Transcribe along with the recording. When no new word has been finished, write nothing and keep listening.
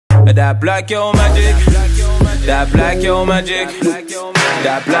That black yo magic, that black yo magic,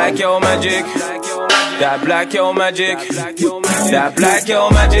 that black yo magic, that black yo magic, that black yo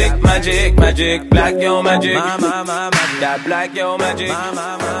magic, magic, magic, black yo magic, that black yo magic,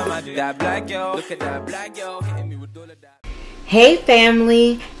 that black yo, look at that black yo, hitting me with all of that. Hey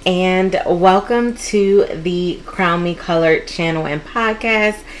family, and welcome to the Crown Me Colored channel and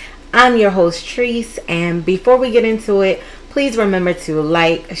podcast. I'm your host Treese, and before we get into it, please remember to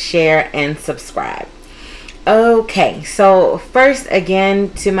like, share, and subscribe. Okay, so first,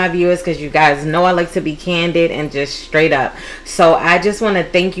 again, to my viewers, because you guys know I like to be candid and just straight up. So I just want to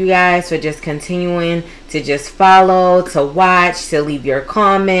thank you guys for just continuing to just follow, to watch, to leave your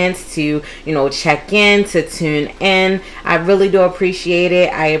comments, to, you know, check in, to tune in. I really do appreciate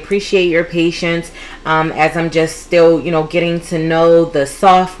it. I appreciate your patience as I'm just still, you know, getting to know the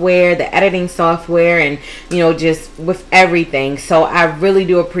software, the editing software, and, you know, just with everything. So I really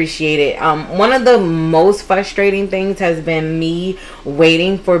do appreciate it. One of the most frustrating things has been me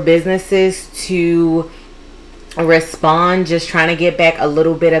waiting for businesses to respond, just trying to get back a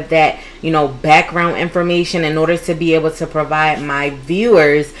little bit of that, you know, background information in order to be able to provide my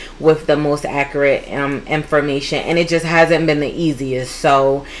viewers with the most accurate information, and it just hasn't been the easiest.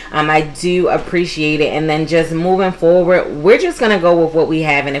 So I do appreciate it, and then just moving forward, we're just gonna go with what we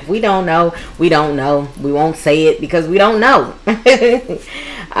have, and if we don't know, we don't know. We won't say it because we don't know.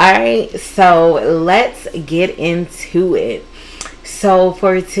 Alright, so let's get into it. So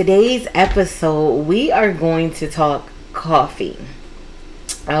for today's episode, we are going to talk coffee.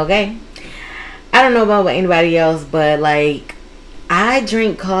 Okay? I don't know about anybody else, but like, I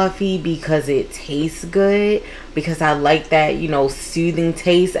drink coffee because it tastes good, because I like that, you know, soothing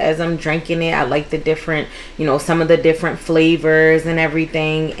taste as I'm drinking it. I like the different, you know, some of the different flavors and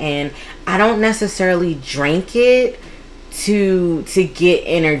everything, and I don't necessarily drink it to get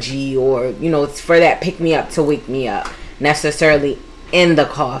energy, or, you know, it's for that pick me up, to wake me up necessarily in the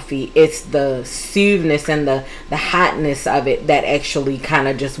coffee. It's the soothness and the hotness of it that actually kind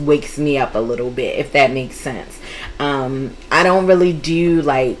of just wakes me up a little bit, if that makes sense. I don't really do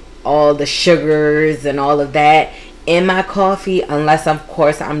like all the sugars and all of that in my coffee, unless of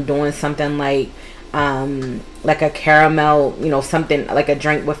course I'm doing something like a caramel, you know, something like a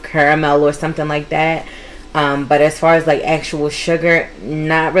drink with caramel or something like that. But as far as like actual sugar,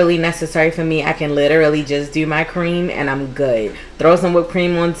 not really necessary for me. I can literally just do my cream and I'm good. Throw some whipped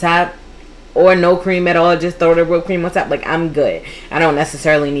cream on top, or no cream at all, just throw the whipped cream on top. Like, I'm good. I don't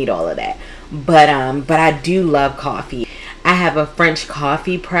necessarily need all of that. But I do love coffee. I have a French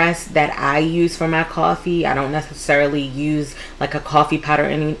coffee press that I use for my coffee. I don't necessarily use like a coffee pot or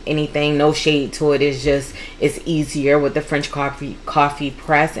anything. No shade to it. It's just, it's easier with the French coffee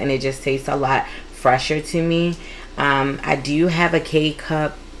press, and it just tastes a lot fresher to me. I do have a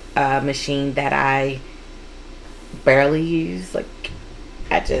K-cup machine that I barely use. Like,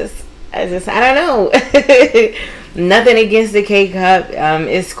 I don't know. Nothing against the K-cup.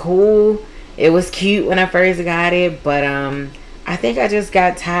 It's cool. It was cute when I first got it, but I think I just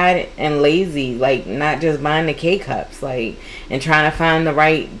got tired and lazy, like not just buying the K-cups, like, and trying to find the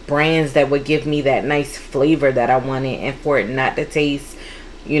right brands that would give me that nice flavor that I wanted, and for it not to taste,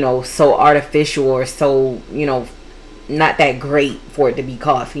 you know, so artificial, or so, you know, not that great for it to be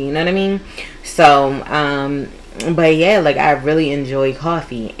coffee, you know what I mean? So but yeah, like, I really enjoy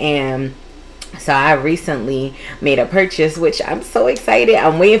coffee, and so I recently made a purchase, which I'm so excited.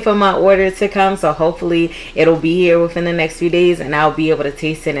 I'm waiting for my order to come, so hopefully it'll be here within the next few days, and I'll be able to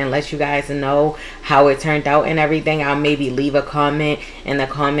taste it and let you guys know how it turned out and everything. I'll maybe leave a comment in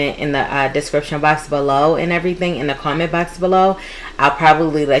the description box below and everything, in the comment box below. I'll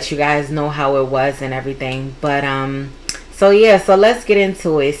probably let you guys know how it was and everything. But so yeah, so let's get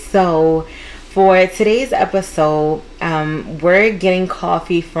into it. So for today's episode, we're getting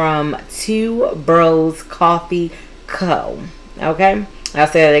coffee from Two Bros Coffee Co. Okay, I'll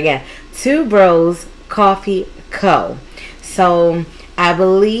say it again. Two Bros Coffee Co. So I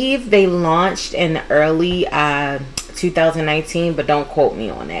believe they launched in early 2019, but don't quote me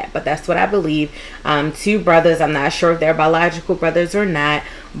on that, but that's what I believe. Two brothers, I'm not sure if they're biological brothers or not,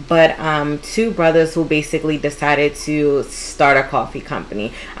 but two brothers who basically decided to start a coffee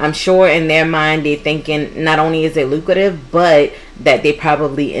company. I'm sure in their mind they're thinking not only is it lucrative, but that they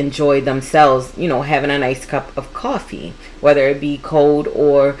probably enjoy themselves, you know, having a nice cup of coffee, whether it be cold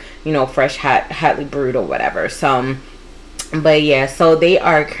or, you know, fresh, hotly brewed or whatever. So but yeah, so they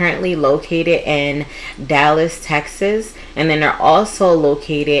are currently located in Dallas, Texas, and then they're also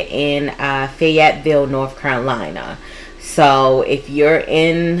located in Fayetteville, North Carolina. So if you're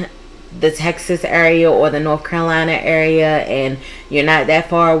in the Texas area or the North Carolina area and you're not that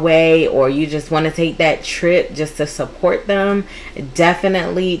far away, or you just want to take that trip just to support them,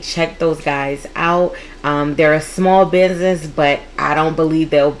 definitely check those guys out. They're a small business, but I don't believe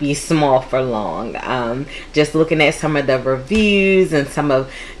they'll be small for long. Just looking at some of the reviews and some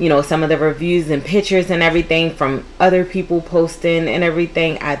of the reviews and pictures and everything from other people posting and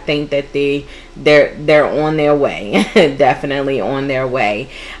everything, I think that they're on their way. Definitely on their way.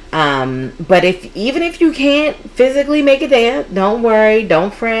 But even if you can't physically make it there, don't worry,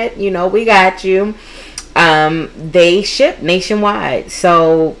 don't fret, we got you. They ship nationwide,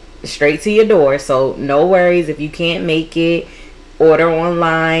 so straight to your door, so no worries if you can't make it. Order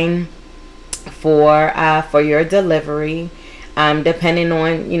online for your delivery. Depending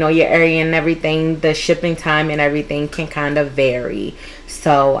on your area and everything, the shipping time and everything can kind of vary.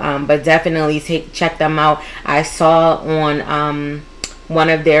 So but definitely check them out. I saw on one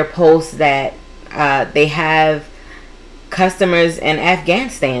of their posts that they have customers in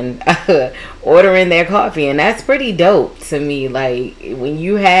Afghanistan ordering their coffee, and that's pretty dope to me. Like, when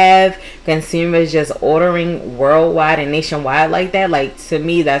you have consumers just ordering worldwide and nationwide like that, like, to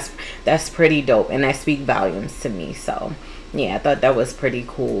me that's pretty dope, and that speaks volumes to me. So yeah, I thought that was pretty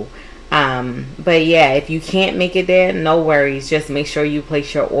cool. But yeah, if you can't make it there, no worries, just make sure you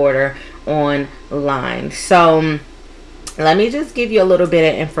place your order online. So let me just give you a little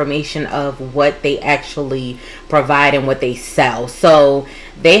bit of information of what they actually provide and what they sell. So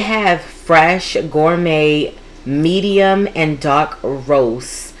they have fresh, gourmet, medium, and dark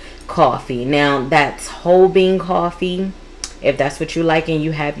roast coffee. Now that's whole bean coffee, if that's what you like, and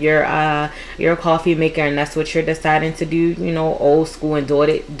you have your coffee maker and that's what you're deciding to do, old school, and do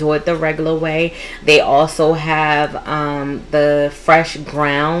it the regular way. They also have the fresh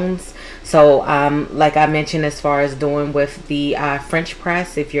grounds. So like I mentioned, as far as doing with the French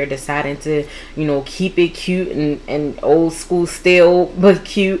press, if you're deciding to keep it cute and old school still, but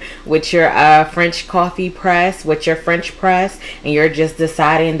cute, with your French coffee press, with your French press, and you're just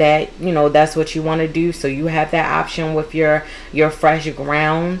deciding that that's what you want to do, so you have that option with your fresh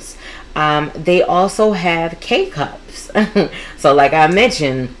grounds. They also have K-cups. So like I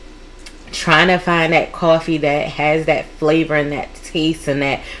mentioned, trying to find that coffee that has that flavor and that taste and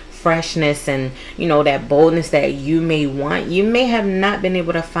that freshness and that boldness that you may want, you may have not been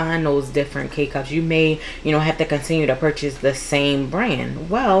able to find those different K-cups. You may have to continue to purchase the same brand.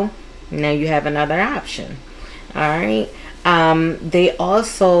 Well, now you have another option. All right. They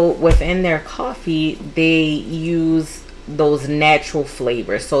also, within their coffee, they use those natural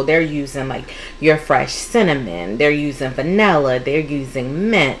flavors. So they're using like your fresh cinnamon, they're using vanilla, they're using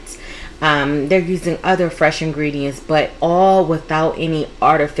mint, they're using other fresh ingredients, but all without any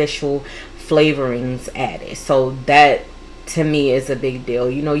artificial flavorings added. So that to me is a big deal.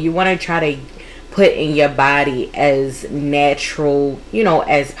 You want to try to put in your body as natural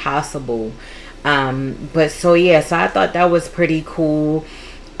as possible. But so yeah, so I thought that was pretty cool.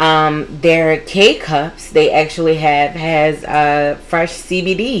 Their K-cups, they actually has fresh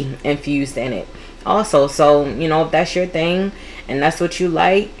CBD infused in it also. So if that's your thing and that's what you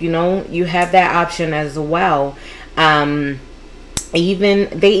like, you have that option as well. They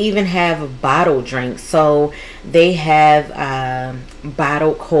even have bottled drinks. So they have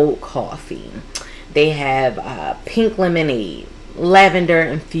bottled cold coffee, they have pink lemonade, lavender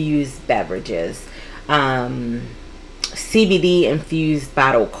infused beverages, CBD infused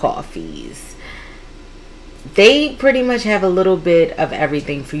bottled coffees. They pretty much have a little bit of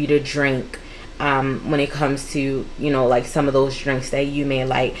everything for you to drink when it comes to like some of those drinks that you may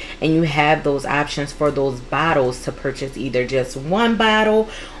like, and you have those options for those bottles to purchase either just one bottle,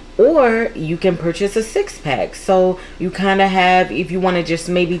 or you can purchase a 6-pack. So you kind of have, if you want to just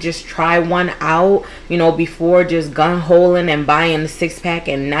maybe just try one out, before just gun-holing and buying the 6-pack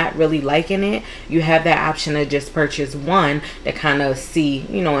and not really liking it, you have that option to just purchase one to kind of see,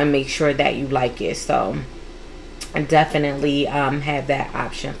 and make sure that you like it. So I definitely have that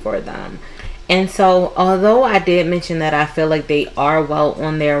option for them. And so although I did mention that I feel like they are well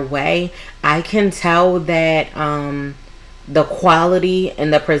on their way, I can tell that the quality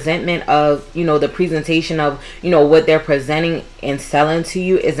and the presentment of the presentation of what they're presenting and selling to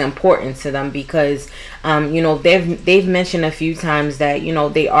you is important to them, because they've mentioned a few times that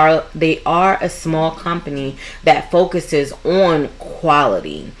they are a small company that focuses on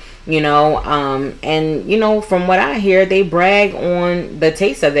quality. And from what I hear, they brag on the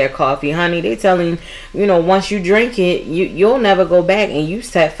taste of their coffee. Honey, they telling once you drink it, you'll never go back, and you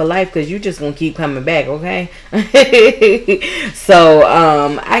set for life, because you just gonna keep coming back. Okay. So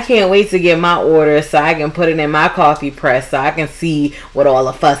I can't wait to get my order so I can put it in my coffee press, so I can see what all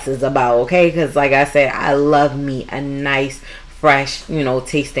the fuss is about, okay? Because like I said, I love me a nice fresh, you know,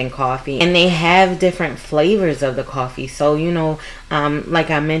 tasting coffee. And they have different flavors of the coffee. So, you know,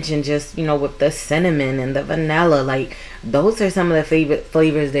 like I mentioned, just, you know, with the cinnamon and the vanilla, like those are some of the favorite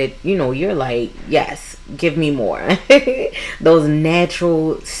flavors that, you know, you're like, yes, give me more. Those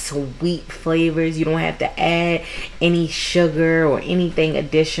natural sweet flavors. You don't have to add any sugar or anything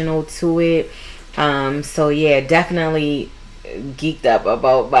additional to it. So yeah, definitely geeked up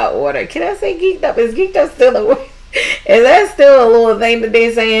about my order. Can I say geeked up? Is geeked up still a word? Is that still a little thing that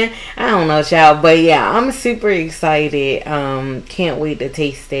they're saying? I don't know, child. But yeah, I'm super excited. Can't wait to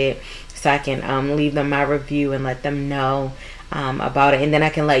taste it, so I can leave them my review and let them know about it, and then I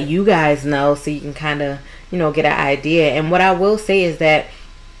can let you guys know, so you can kind of, you know, get an idea. And what I will say is that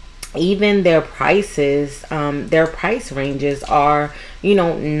even their prices, their price ranges are, you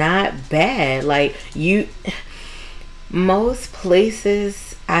know, not bad. Like most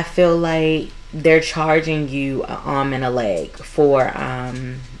places, I feel like they're charging you an arm and a leg for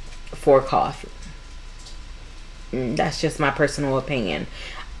coffee. That's just my personal opinion.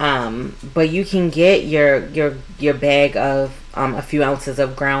 But you can get your bag of a few ounces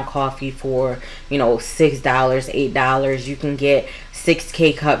of ground coffee for, you know, $6, $8. You can get 6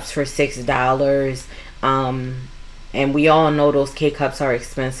 K-cups for $6. And we all know those K-cups are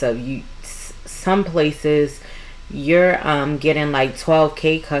expensive. Some places you're getting like 12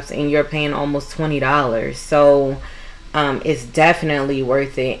 K-cups and you're paying almost $20. So it's definitely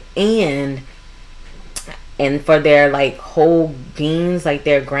worth it. And for their like whole beans, like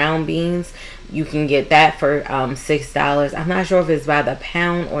their ground beans, you can get that for $6. I'm not sure if it's by the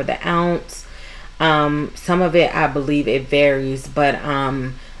pound or the ounce. Some of it, I believe it varies, but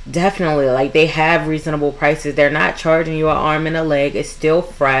definitely, like, they have reasonable prices. They're not charging you an arm and a leg. It's still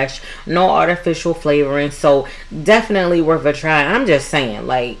fresh, no artificial flavoring, so definitely worth a try. I'm just saying,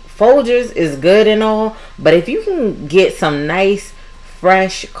 like, Folgers is good and all, but if you can get some nice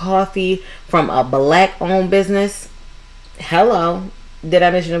fresh coffee from a black owned business, hello, did I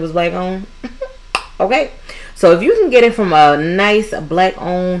mention it was black owned? Okay, so if you can get it from a nice black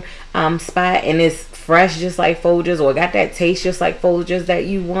owned spot, and it's fresh just like Folgers, or got that taste just like Folgers that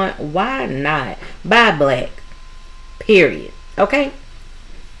you want, why not buy black, period? Okay,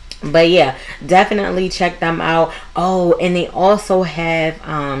 but yeah, definitely check them out. Oh, and they also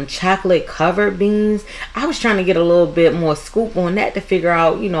have chocolate covered beans. I was trying to get a little bit more scoop on that to figure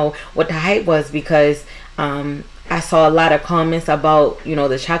out, you know, what the hype was, because I saw a lot of comments about, you know,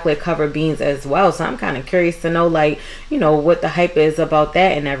 the chocolate covered beans as well. So I'm kind of curious to know, like, you know, what the hype is about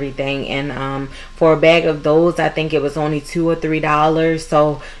that and everything. And for a bag of those, I think it was only $2 or $3.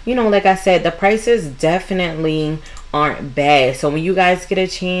 So, you know, like I said, the prices definitely aren't bad. So when you guys get a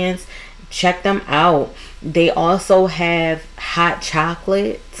chance, check them out. They also have hot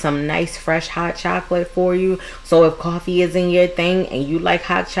chocolate, some nice fresh hot chocolate for you. So if coffee isn't your thing and you like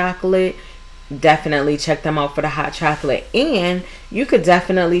hot chocolate, definitely check them out for the hot chocolate. And you could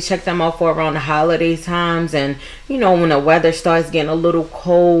definitely check them out for around the holiday times, and, you know, when the weather starts getting a little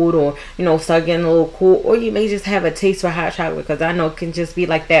cold, or, you know, start getting a little cool, or you may just have a taste for hot chocolate, because I know it can just be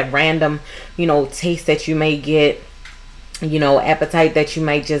like that random, you know, taste that you may get, you know, appetite that you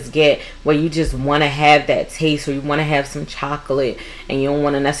might just get, where you just want to have that taste, or you want to have some chocolate and you don't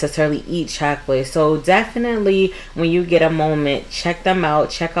want to necessarily eat chocolate. So definitely, when you get a moment, check them out.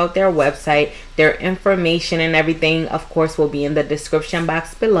 Check out their website. Their information and everything, of course, will be in the description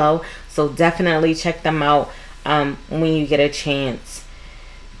box below. So definitely check them out when you get a chance.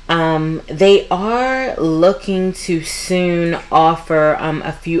 They are looking to soon offer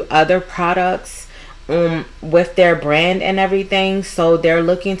a few other products with their brand and everything. So they're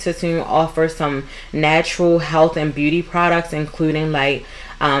looking to soon offer some natural health and beauty products, including like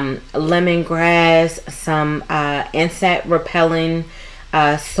lemongrass, some insect repelling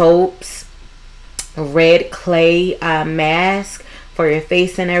soaps, red clay mask for your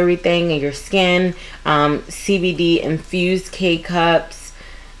face and everything, and your skin, CBD infused K-cups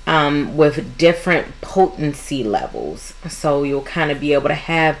with different potency levels. So you'll kind of be able to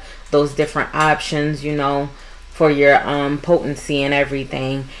have those different options, you know, for your potency and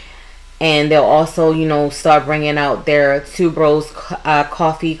everything. And they'll also, you know, start bringing out their Two Bros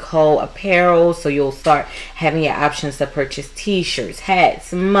Coffee Co. apparel. So you'll start having your options to purchase t-shirts,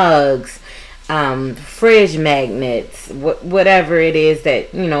 hats, mugs, fridge magnets, whatever it is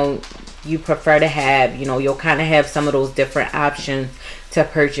that, you know, you prefer to have. You know, you'll kind of have some of those different options to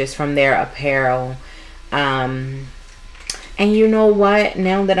purchase from their apparel. And you know what?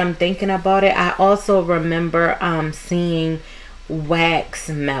 Now that I'm thinking about it, I also remember seeing wax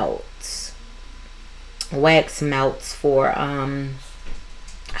melts. wax melts for I'm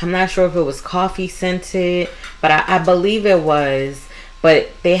not sure if it was coffee scented, but I believe it was. But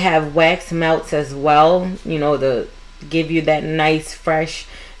they have wax melts as well, you know, to give you that nice fresh,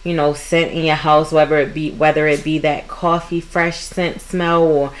 you know, scent in your house, whether it be that coffee fresh scent smell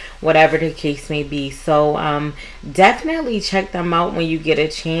or whatever the case may be. So definitely check them out when you get a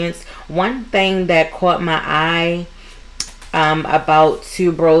chance. One thing that caught my eye about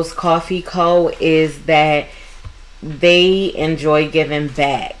Two Bros Coffee Co. is that they enjoy giving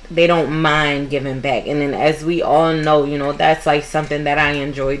back. They don't mind giving back. And then, as we all know, you know, that's like something that I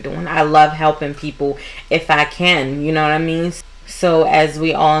enjoy doing. I love helping people if I can, you know what I mean? So as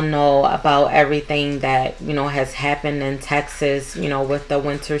we all know about everything that, you know, has happened in Texas, you know, with the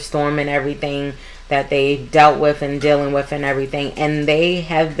winter storm and everything that they dealt with and dealing with and everything, and they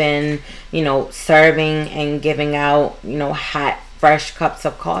have been, you know, serving and giving out, you know, hot fresh cups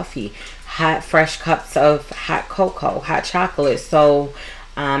of coffee, hot fresh cups of hot cocoa, hot chocolate. So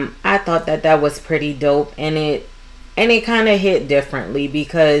I thought that that was pretty dope, and it kind of hit differently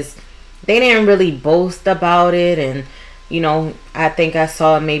because they didn't really boast about it. And you know, I think I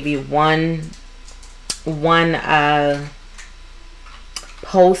saw maybe one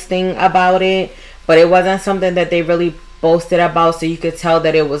posting about it, but it wasn't something that they really boasted about, so you could tell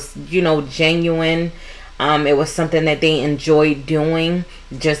that it was, you know, genuine. It was something that they enjoyed doing,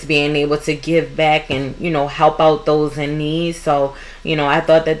 just being able to give back and, you know, help out those in need. So, you know, I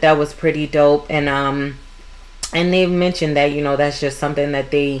thought that that was pretty dope. And they've mentioned that, you know, that's just something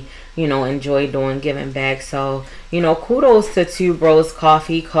that they, you know, enjoy doing, giving back. So, you know, kudos to Two Bros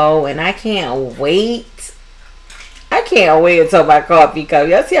Coffee Co. And I can't wait. I can't wait until my coffee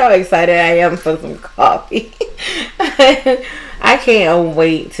comes. Y'all see how excited I am for some coffee. I can't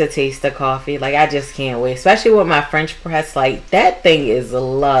wait to taste the coffee. Like, I just can't wait. Especially with my French press. Like, that thing is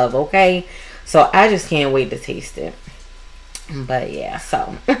love, okay? So, I just can't wait to taste it. But, yeah,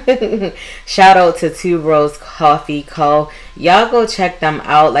 so. Shout out to Two Bros Coffee Co. Y'all go check them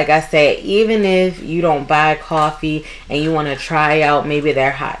out. Like I said, even if you don't buy coffee and you want to try out maybe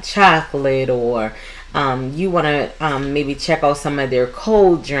their hot chocolate, or you want to maybe check out some of their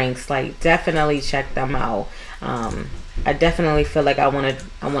cold drinks, like, definitely check them out. I definitely feel like I want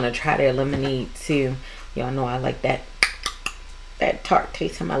to try their lemonade too. Y'all know I like that tart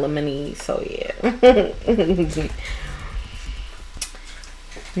taste of my lemonade. So yeah.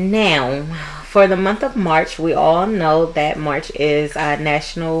 Now, for the month of March, we all know that March is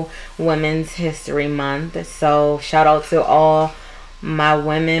National Women's History Month. So shout out to all my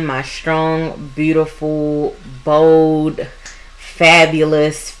women, my strong, beautiful, bold,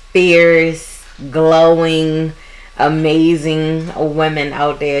 fabulous, fierce, glowing, amazing women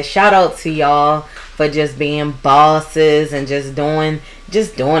out there. Shout out to y'all for just being bosses and just doing the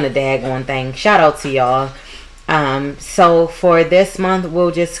daggone thing. Shout out to y'all. So for this month,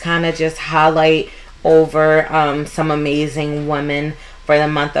 we'll just kind of just highlight over some amazing women for the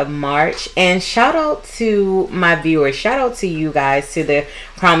month of March. And shout out to my viewers, shout out to you guys, to the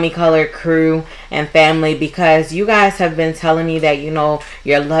Crown Me Colored crew and family, because you guys have been telling me that, you know,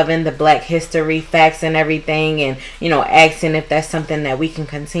 you're loving the Black History facts and everything, and, you know, asking if that's something that we can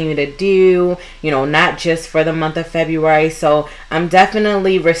continue to do, you know, not just for the month of February. So I'm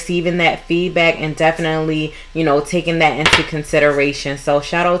definitely receiving that feedback and definitely, you know, taking that into consideration. So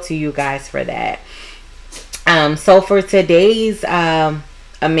shout out to you guys for that. So for today's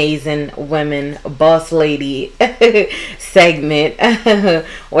amazing women boss lady segment,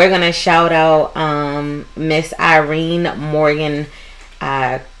 we're gonna shout out Miss Irene Morgan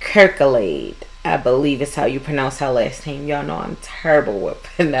Kirkleade. I believe is how you pronounce her last name. Y'all know I'm terrible with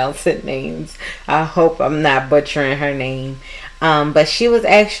pronouncing names. I hope I'm not butchering her name. But she was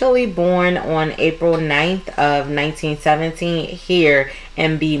actually born on April 9th of 1917 here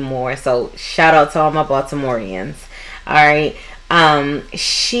in Bmore. So shout out to all my Baltimoreans. All right.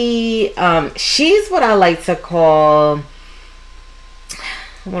 She's what I like to call,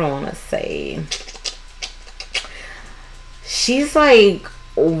 what do I want to say? She's like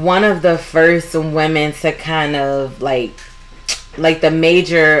one of the first women to kind of like the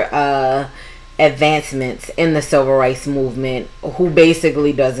major advancements in the civil rights movement, who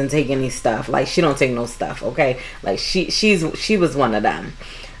basically doesn't take any stuff. Like, she don't take no stuff, okay? Like, she was one of them.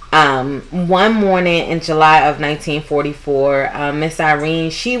 One morning in July of 1944, Miss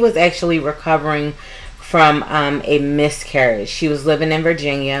Irene, she was actually recovering from a miscarriage. She was living in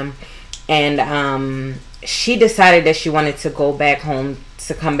Virginia, and she decided that she wanted to come back home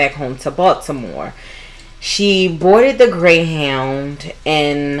to Baltimore. She boarded the Greyhound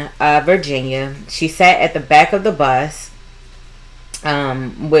in Virginia. She sat at the back of the bus,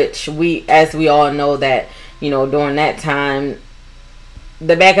 which as we all know that, during that time,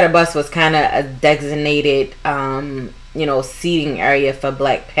 the back of the bus was kind of a designated, seating area for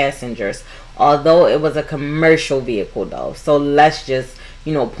black passengers, although it was a commercial vehicle though. So let's just,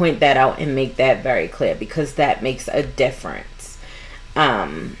 point that out and make that very clear, because that makes a difference.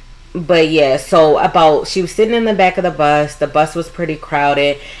 But yeah, so she was sitting in the back of the bus was pretty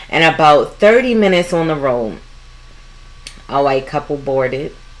crowded, and about 30 minutes on the road, a white couple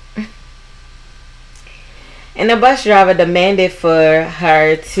boarded. And the bus driver demanded for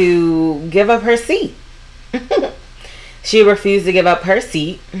her to give up her seat. She refused to give up her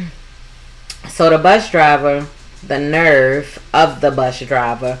seat. So the bus driver, the nerve of the bus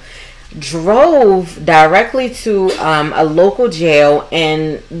driver, drove directly to a local jail.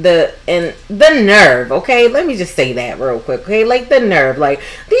 And the nerve, okay, let me just say that real quick, okay, like the nerve, like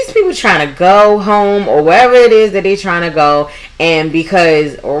these people trying to go home or wherever it is that they're trying to go, and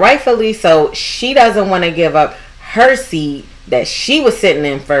because rightfully so, she doesn't want to give up her seat that she was sitting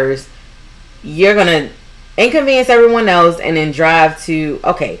in first, you're gonna inconvenience everyone else and then drive to,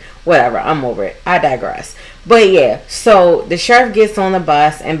 okay, whatever, I'm over it, I digress. But yeah, so the sheriff gets on the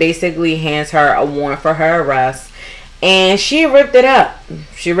bus and basically hands her a warrant for her arrest, and she ripped it up.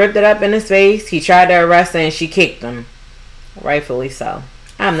 She ripped it up in his face. He tried to arrest her and she kicked him. Rightfully so.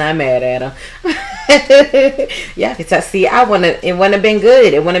 I'm not mad at her. Yeah, because see, it wouldn't have been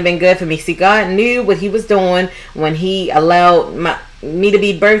good. It wouldn't have been good for me. See, God knew what he was doing when he allowed me to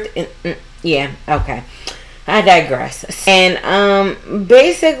be birthed. Yeah, okay. I digress. And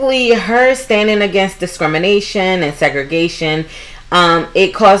basically her standing against discrimination and segregation,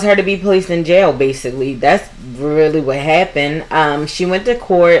 it caused her to be placed in jail. Basically, that's really what happened. She went to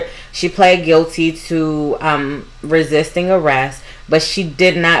court. She pled guilty to resisting arrest, but she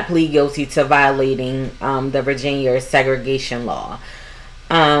did not plead guilty to violating the Virginia segregation law.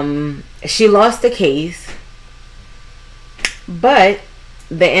 She lost the case, but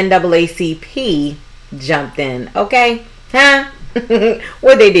the NAACP jumped in. Okay, huh?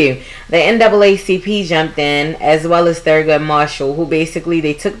 What they do? The NAACP jumped in, as well as Thurgood Marshall, who basically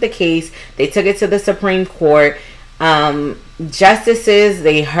they took the case, they took it to the Supreme Court. Justices,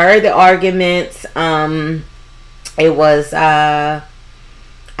 they heard the arguments. It was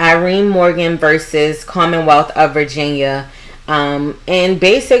Irene Morgan versus Commonwealth of Virginia. And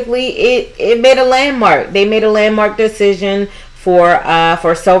basically it made a landmark. They made a landmark decision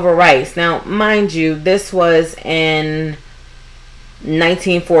for civil rights. Now, mind you, this was in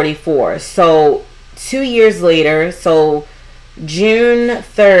 1944. So 2 years later, so June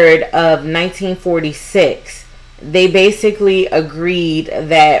 3rd of 1946, they basically agreed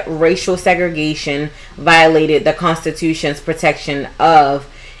that racial segregation violated the Constitution's protection of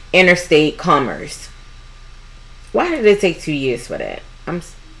interstate commerce. Why did it take 2 years for that? I'm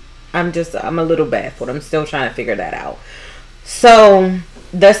a little baffled. I'm still trying to figure that out. So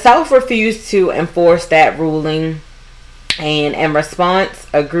the South refused to enforce that ruling, and in response,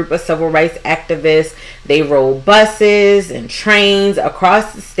 a group of civil rights activists, they rode buses and trains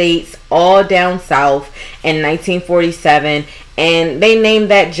across the states, all down south in 1947, and they named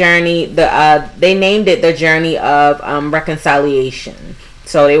that journey the journey of reconciliation.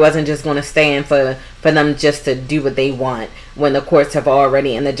 So they wasn't just going to stand for them just to do what they want when the courts have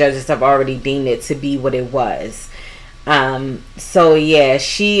already and the judges have already deemed it to be what it was. So yeah,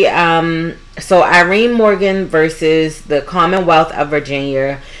 so Irene Morgan versus the Commonwealth of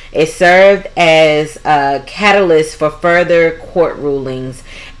Virginia, it served as a catalyst for further court rulings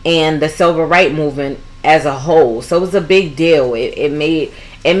and the civil rights movement as a whole. So it was a big deal. It made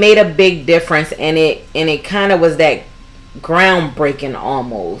a big difference, and it kind of was that groundbreaking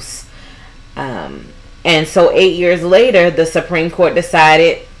almost. And so 8 years later, the Supreme Court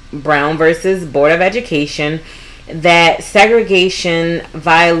decided, Brown versus Board of Education, that segregation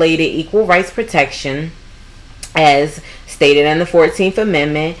violated equal rights protection as stated in the 14th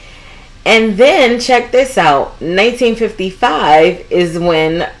Amendment. And then check this out, 1955 is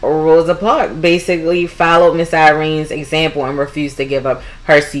when Rosa Parks basically followed Miss Irene's example and refused to give up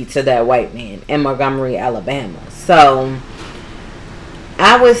her seat to that white man in Montgomery, Alabama. So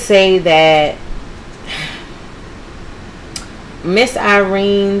I would say that Miss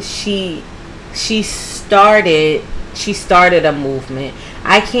Irene, she started a movement.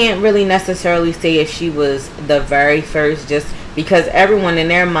 I can't really necessarily say if she was the very first, just because everyone in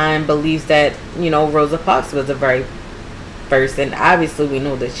their mind believes that, Rosa Parks was the very first, and obviously we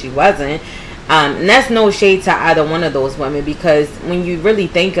know that she wasn't. And that's no shade to either one of those women, because when you really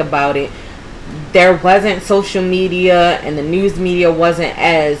think about it, there wasn't social media and the news media wasn't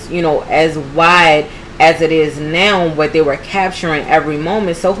as, as wide as it is now, what they were capturing every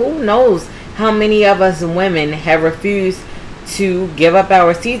moment. So who knows how many of us women have refused to give up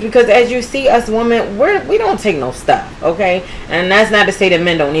our seeds, because as you see, us women, we don't take no stuff, okay? And that's not to say that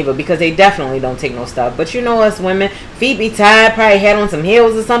men don't either, because they definitely don't take no stuff. But you know, us women, feet be tied, probably had on some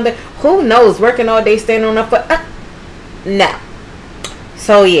heels or something. Who knows? Working all day, standing on a foot. No.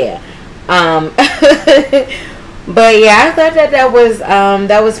 So yeah, but yeah, I thought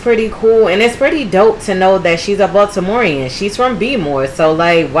that was pretty cool, and it's pretty dope to know that she's a Baltimorean. She's from B-more, so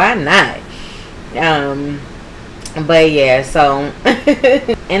like, why not? But yeah, so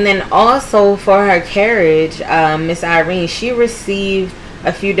and then also for her carriage, Miss Irene, she received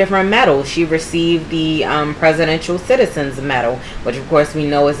a few different medals. She received the Presidential Citizens Medal, which of course we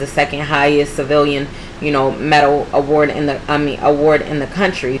know is the second highest civilian, you know, medal award in the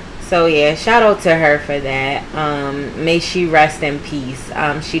country. So yeah, shout out to her for that. May she rest in peace.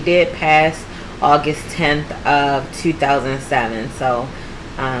 She did pass August 10th of 2007. So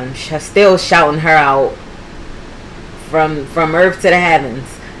still shouting her out from earth to the heavens.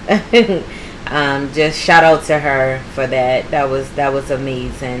 Just shout out to her for that. That was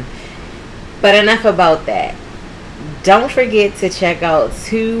amazing. But enough about that. Don't forget to check out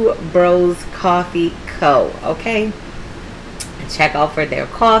Two Bros Coffee Co. Okay, check out for their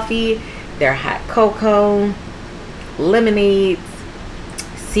coffee, their hot cocoa, lemonades,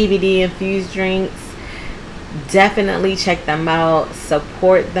 CBD infused drinks. Definitely check them out.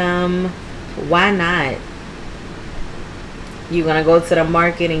 Support them. Why not? You're gonna go to the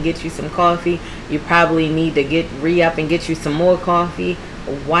market and get you some coffee. You probably need to re-up and get you some more coffee.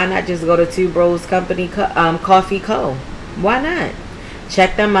 Why not just go to Two Bros Coffee Co? Why not?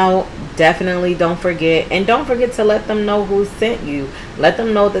 Check them out. Definitely don't forget. And don't forget to let them know who sent you. Let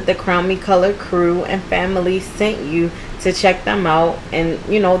them know that the Crown Me Colored crew and family sent you to check them out. And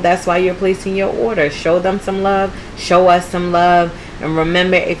you know, that's why you're placing your order. Show them some love. Show us some love. And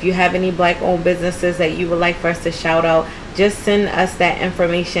remember, if you have any black owned businesses that you would like for us to shout out, just send us that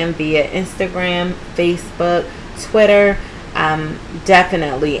information via Instagram, Facebook, Twitter.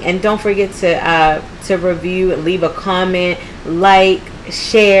 Definitely. And don't forget to review, leave a comment, like,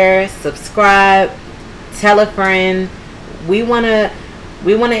 share, subscribe, tell a friend. We wanna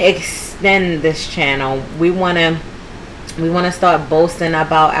extend this channel. We wanna start boasting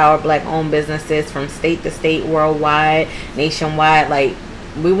about our black owned businesses from state to state, worldwide, nationwide. Like,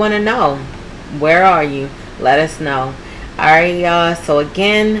 we want to know, where are you? Let us know. All right, y'all. So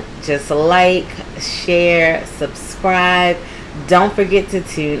again, just like, share, subscribe. Don't forget to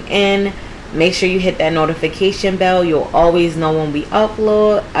tune in. Make sure you hit that notification bell. You'll always know when we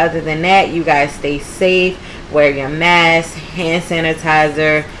upload. Other than that, you guys stay safe. Wear your mask, hand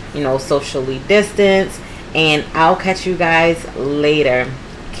sanitizer, you know, socially distance. And I'll catch you guys later.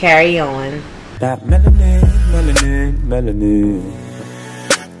 Carry on. That melanin, melanin, melanin.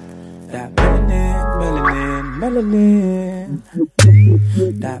 That melanin, melanin, melanin.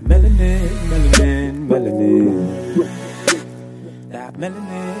 That melanin, melanin, melanin. That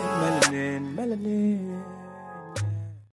melanin, melanin, melanin.